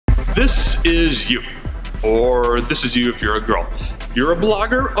This is you, or this is you if you're a girl. You're a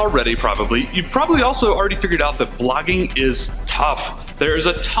blogger already, probably. You've probably also already figured out that blogging is tough. There's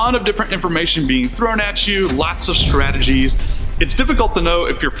a ton of different information being thrown at you, lots of strategies. It's difficult to know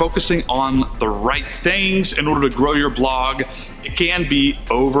if you're focusing on the right things in order to grow your blog. It can be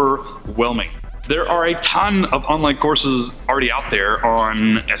overwhelming. There are a ton of online courses already out there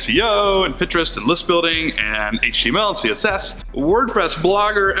on SEO and Pinterest and list building and HTML and CSS, WordPress,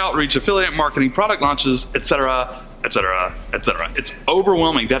 Blogger, outreach, affiliate marketing, product launches, etc., etc., etc. It's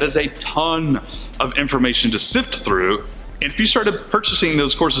overwhelming. That is a ton of information to sift through. And if you started purchasing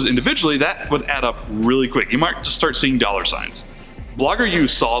those courses individually, that would add up really quick. You might just start seeing dollar signs. Blogger U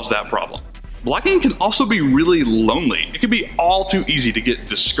solves that problem. Blogging can also be really lonely. It can be all too easy to get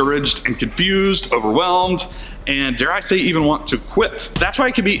discouraged and confused, overwhelmed, and dare I say even want to quit. That's why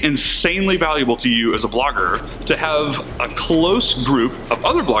it can be insanely valuable to you as a blogger to have a close group of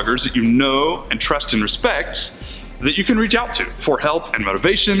other bloggers that you know and trust and respect that you can reach out to for help and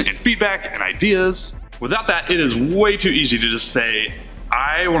motivation and feedback and ideas. Without that, it is way too easy to just say,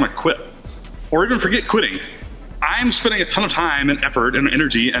 I want to quit, or even forget quitting. I'm spending a ton of time and effort and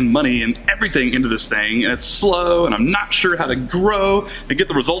energy and money and everything into this thing, and it's slow, and I'm not sure how to grow and get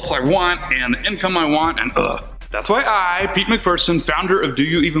the results I want and the income I want, and That's why I, Pete McPherson, founder of Do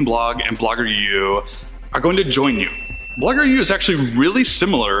You Even Blog and Blogger U, are going to join you. Blogger U is actually really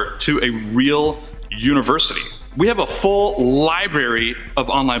similar to a real university. We have a full library of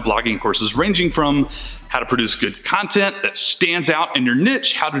online blogging courses ranging from how to produce good content that stands out in your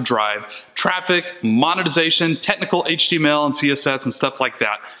niche, how to drive traffic, monetization, technical HTML and CSS and stuff like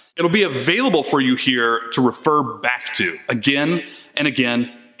that. It'll be available for you here to refer back to again and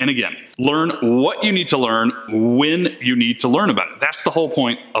again and again. Learn what you need to learn when you need to learn about it. That's the whole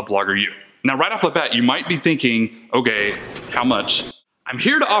point of Blogger U. Now, right off the bat, you might be thinking, okay, how much? I'm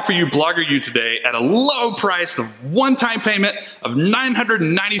here to offer you Blogger U today at a low price of one-time payment of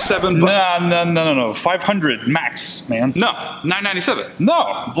 $997. No, 500 max, man. No, $997.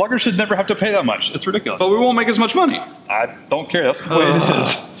 No, bloggers should never have to pay that much. It's ridiculous. But we won't make as much money. I don't care. That's the way it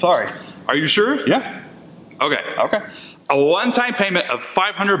is. Sorry. Are you sure? Yeah. Okay. Okay. A one-time payment of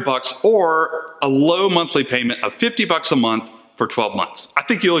 $500 or a low monthly payment of $50 a month for 12 months. I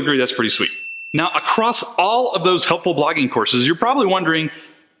think you'll agree that's pretty sweet. Now, across all of those helpful blogging courses, you're probably wondering,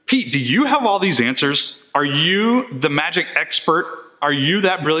 Pete, do you have all these answers? Are you the magic expert? Are you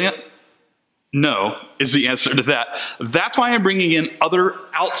that brilliant? No, is the answer to that. That's why I'm bringing in other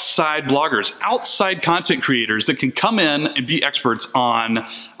outside bloggers, outside content creators that can come in and be experts on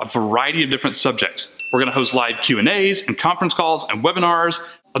a variety of different subjects. We're gonna host live Q&As and conference calls and webinars.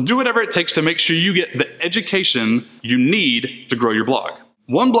 I'll do whatever it takes to make sure you get the education you need to grow your blog.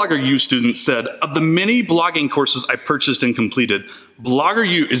 One Blogger U student said, of the many blogging courses I purchased and completed, Blogger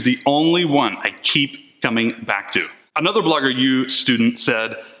U is the only one I keep coming back to. Another Blogger U student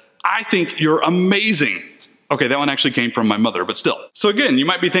said, I think you're amazing. Okay, that one actually came from my mother, but still. So again, you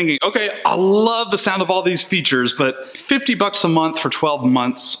might be thinking, okay, I love the sound of all these features, but $50 a month for 12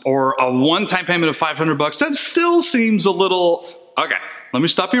 months or a one-time payment of $500, that still seems a little, okay. Let me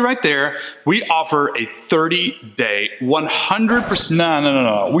stop you right there. We offer a 30-day, 100%.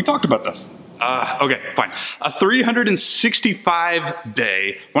 No. We talked about this. Okay, fine. A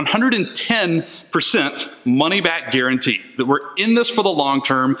 365-day, 110% money-back guarantee. That we're in this for the long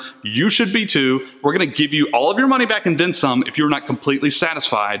term. You should be too. We're going to give you all of your money back and then some if you're not completely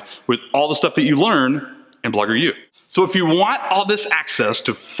satisfied with all the stuff that you learn in Blogger U. So if you want all this access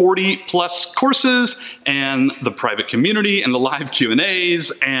to 40 plus courses and the private community and the live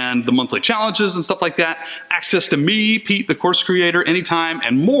Q&As and the monthly challenges and stuff like that, access to me, Pete, the course creator, anytime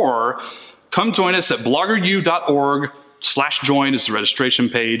and more, come join us at bloggeru.org/join is the registration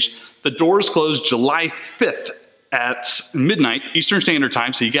page. The doors close July 5th at midnight Eastern Standard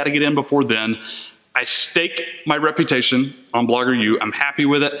Time, so you got to get in before then. I stake my reputation on Blogger U. I'm happy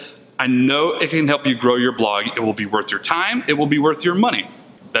with it. I know it can help you grow your blog. It will be worth your time. It will be worth your money.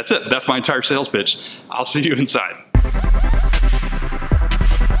 That's it. That's my entire sales pitch. I'll see you inside.